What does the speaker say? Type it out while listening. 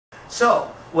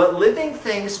So what living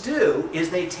things do is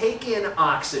they take in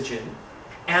oxygen,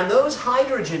 and those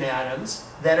hydrogen atoms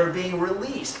that are being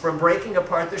released from breaking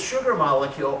apart the sugar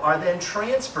molecule are then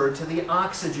transferred to the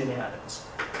oxygen atoms.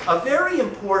 A very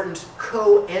important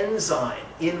coenzyme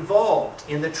involved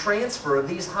in the transfer of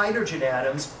these hydrogen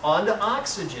atoms onto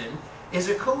oxygen is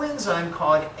a coenzyme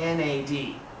called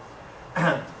NAD.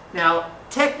 Now,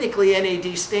 technically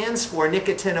NAD stands for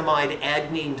nicotinamide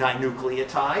adenine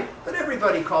dinucleotide, but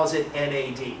everybody calls it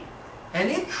NAD. And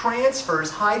it transfers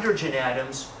hydrogen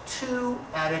atoms 2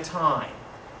 at a time.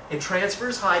 It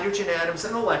transfers hydrogen atoms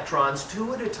and electrons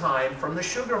 2 at a time from the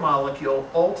sugar molecule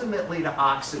ultimately to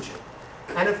oxygen.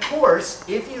 And of course,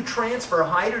 if you transfer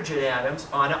hydrogen atoms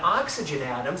onto oxygen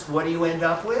atoms, what do you end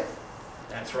up with?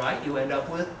 That's right, you end up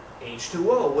with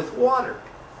H2O, with water.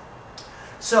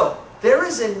 So, there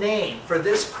is a name for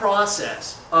this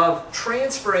process of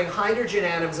transferring hydrogen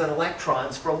atoms and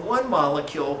electrons from one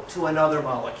molecule to another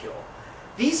molecule.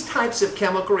 These types of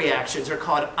chemical reactions are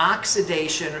called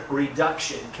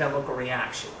oxidation-reduction chemical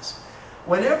reactions.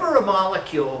 Whenever a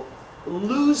molecule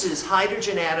loses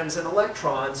hydrogen atoms and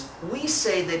electrons, we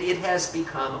say that it has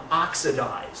become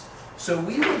oxidized. So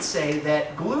we would say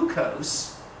that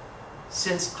glucose,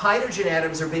 since hydrogen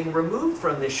atoms are being removed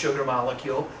from this sugar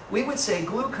molecule, we would say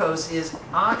glucose is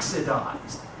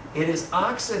oxidized. It is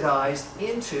oxidized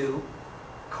into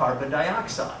carbon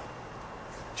dioxide.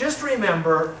 Just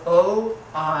remember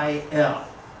OIL.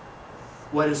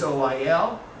 What is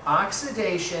OIL?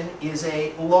 Oxidation is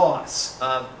a loss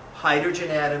of hydrogen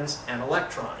atoms and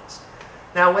electrons.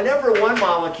 Now, whenever one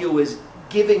molecule is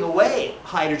giving away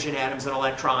hydrogen atoms and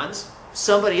electrons,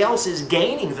 somebody else is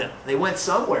gaining them. They went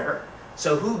somewhere.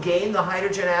 So who gained the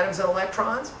hydrogen atoms and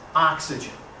electrons?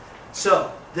 Oxygen.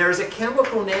 So there's a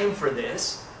chemical name for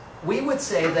this. We would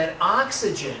say that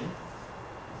oxygen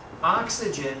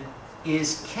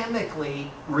is chemically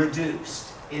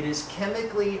reduced. It is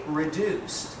chemically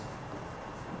reduced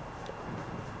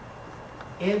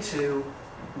into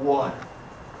water.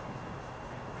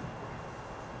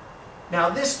 Now,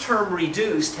 this term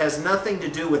reduced has nothing to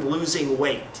do with losing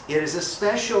weight. It is a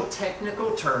special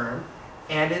technical term,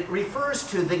 and it refers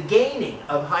to the gaining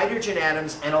of hydrogen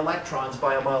atoms and electrons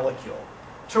by a molecule.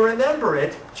 To remember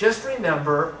it, just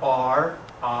remember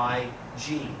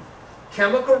RIG.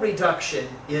 Chemical reduction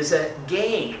is a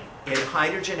gain in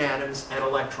hydrogen atoms and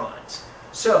electrons.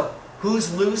 So,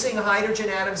 who's losing hydrogen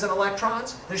atoms and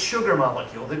electrons? The sugar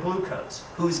molecule, the glucose.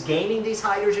 Who's gaining these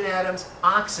hydrogen atoms?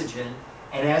 Oxygen.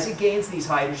 And as it gains these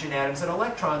hydrogen atoms and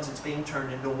electrons, it's being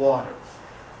turned into water.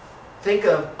 Think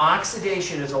of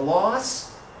oxidation as a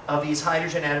loss of these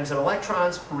hydrogen atoms and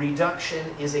electrons.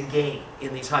 Reduction is a gain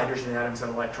in these hydrogen atoms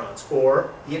and electrons,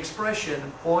 or the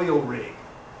expression oil rig.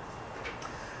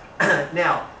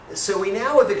 Now, so we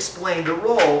now have explained the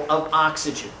role of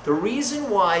oxygen. The reason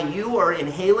why you are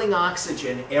inhaling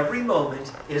oxygen every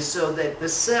moment is so that the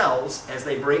cells, as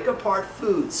they break apart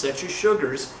foods such as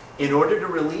sugars, in order to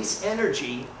release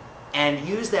energy and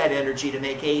use that energy to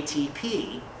make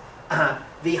ATP,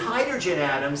 the hydrogen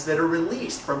atoms that are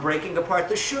released from breaking apart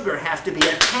the sugar have to be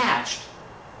attached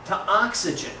to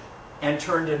oxygen and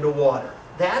turned into water.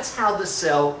 That's how the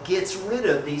cell gets rid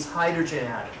of these hydrogen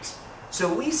atoms.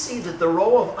 So we see that the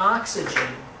role of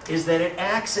oxygen is that it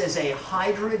acts as a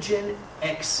hydrogen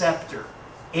acceptor.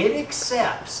 It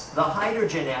accepts the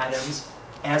hydrogen atoms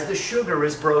as the sugar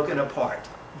is broken apart.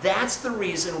 That's the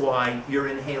reason why you're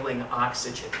inhaling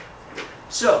oxygen.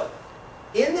 So,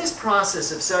 in this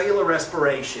process of cellular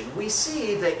respiration, we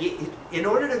see that in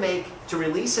order to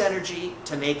release energy,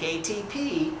 to make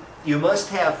ATP, you must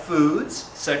have foods,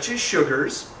 such as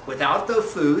sugars. Without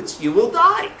those foods, you will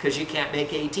die, because you can't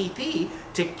make ATP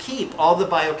to keep all the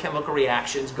biochemical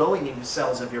reactions going in the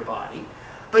cells of your body.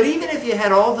 But even if you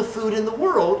had all the food in the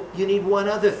world, you need one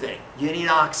other thing. You need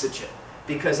oxygen.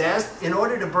 Because in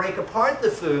order to break apart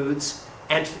the foods,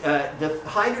 and the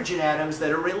hydrogen atoms that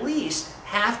are released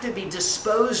have to be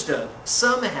disposed of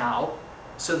somehow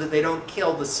so that they don't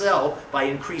kill the cell by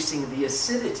increasing the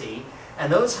acidity.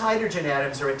 And those hydrogen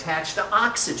atoms are attached to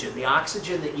oxygen, the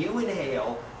oxygen that you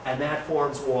inhale, and that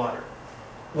forms water.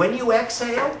 When you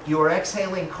exhale, you are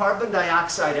exhaling carbon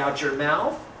dioxide out your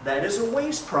mouth. That is a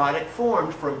waste product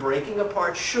formed from breaking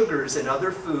apart sugars and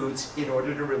other foods in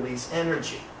order to release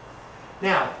energy.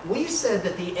 Now, we said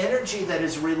that the energy that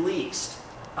is released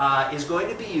is going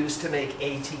to be used to make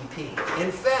ATP.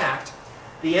 In fact,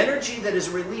 the energy that is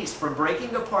released from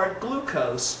breaking apart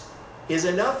glucose is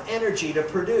enough energy to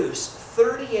produce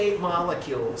 38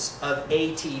 molecules of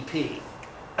ATP.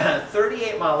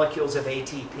 38 molecules of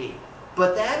ATP.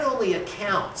 but that only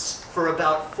accounts for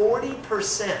about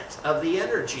 40% of the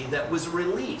energy that was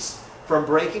released from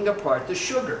breaking apart the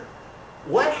sugar.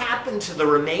 What happened to the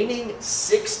remaining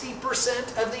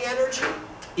 60% of the energy?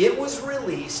 It was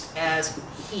released as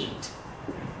heat.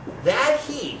 That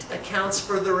heat accounts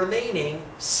for the remaining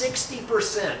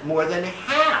 60%. More than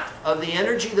half of the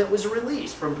energy that was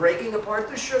released from breaking apart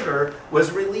the sugar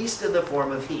was released in the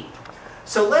form of heat.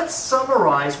 So let's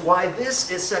summarize why this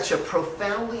is such a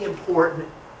profoundly important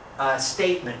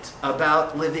statement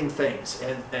about living things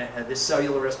and this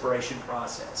cellular respiration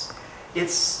process. It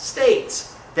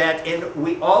states that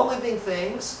all living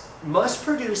things must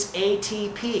produce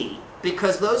ATP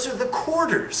because those are the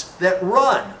quarters that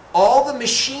run all the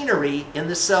machinery in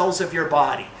the cells of your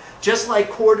body. Just like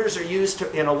quarters are used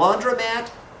in a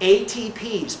laundromat,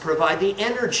 ATPs provide the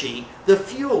energy, the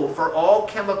fuel for all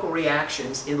chemical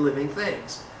reactions in living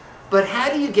things. But how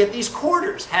do you get these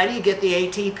quarters? How do you get the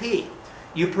ATP?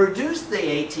 You produce the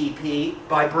ATP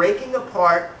by breaking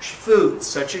apart foods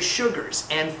such as sugars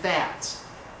and fats.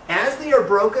 As they are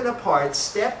broken apart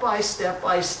step by step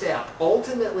by step,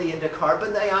 ultimately into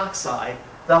carbon dioxide,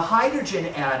 the hydrogen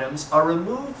atoms are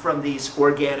removed from these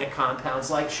organic compounds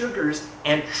like sugars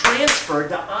and transferred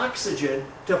to oxygen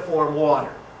to form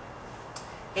water.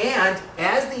 And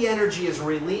as the energy is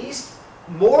released,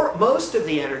 most of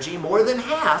the energy, more than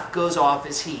half, goes off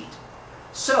as heat.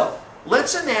 So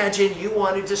let's imagine you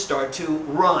wanted to start to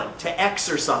run, to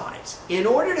exercise. In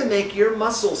order to make your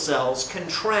muscle cells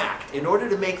contract, in order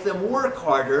to make them work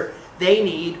harder, they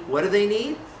need, what do they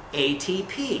need?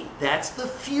 ATP. That's the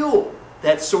fuel,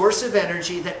 that source of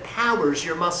energy that powers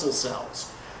your muscle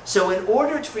cells. So in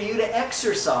order for you to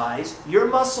exercise, your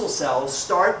muscle cells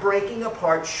start breaking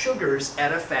apart sugars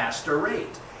at a faster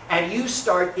rate. And you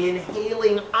start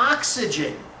inhaling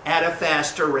oxygen at a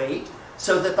faster rate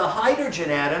so that the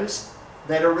hydrogen atoms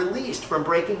that are released from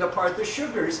breaking apart the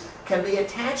sugars can be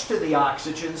attached to the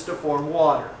oxygens to form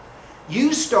water.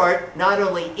 You start not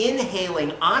only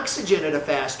inhaling oxygen at a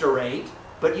faster rate,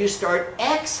 but you start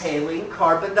exhaling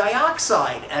carbon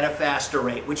dioxide at a faster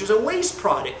rate, which is a waste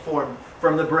product formed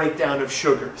from the breakdown of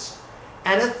sugars.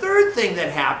 And a third thing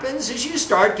that happens is you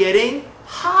start getting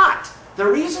hot. The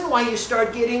reason why you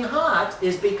start getting hot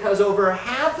is because over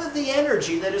half of the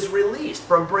energy that is released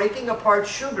from breaking apart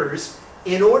sugars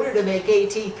in order to make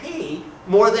ATP,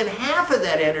 more than half of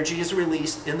that energy is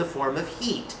released in the form of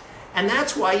heat. And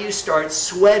that's why you start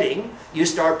sweating, you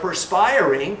start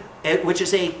perspiring, which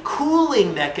is a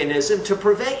cooling mechanism to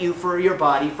prevent your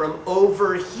body from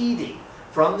overheating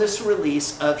from this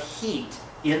release of heat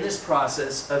in this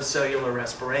process of cellular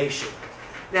respiration.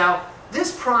 Now,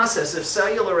 this process of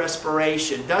cellular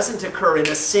respiration doesn't occur in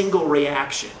a single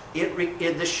reaction.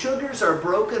 The sugars are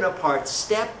broken apart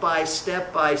step by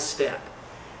step by step.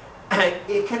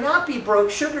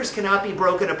 Sugars cannot be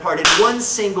broken apart in one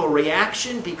single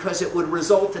reaction because it would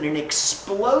result in an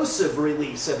explosive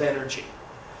release of energy.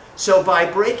 So by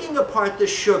breaking apart the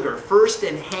sugar, first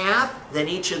in half, then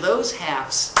each of those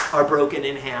halves are broken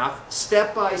in half,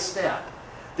 step by step.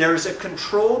 There is a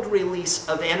controlled release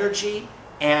of energy,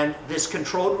 and this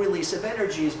controlled release of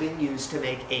energy is being used to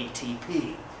make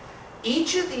ATP.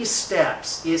 Each of these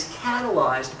steps is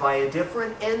catalyzed by a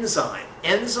different enzyme.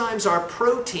 Enzymes are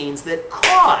proteins that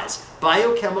cause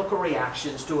biochemical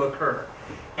reactions to occur.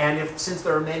 And since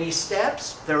there are many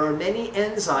steps, there are many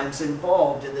enzymes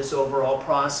involved in this overall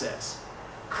process.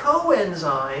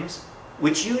 Coenzymes,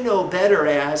 which you know better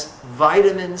as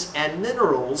vitamins and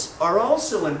minerals, are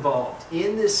also involved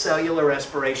in this cellular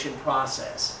respiration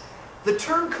process. The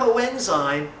term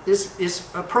coenzyme is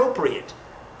appropriate.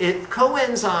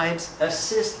 Coenzymes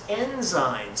assist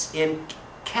enzymes in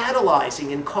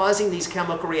catalyzing and causing these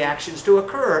chemical reactions to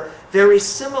occur very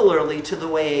similarly to the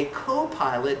way a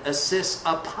co-pilot assists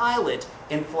a pilot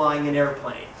in flying an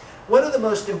airplane. One of the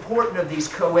most important of these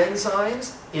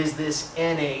coenzymes is this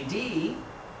NAD,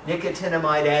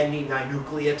 nicotinamide adenine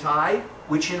dinucleotide,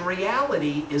 which in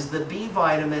reality is the B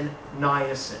vitamin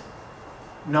niacin.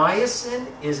 Niacin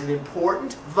is an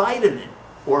important vitamin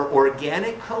or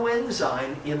organic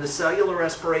coenzyme in the cellular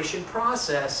respiration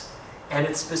process, and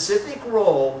its specific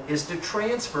role is to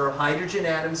transfer hydrogen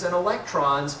atoms and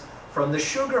electrons from the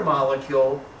sugar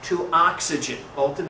molecule to oxygen, ultimately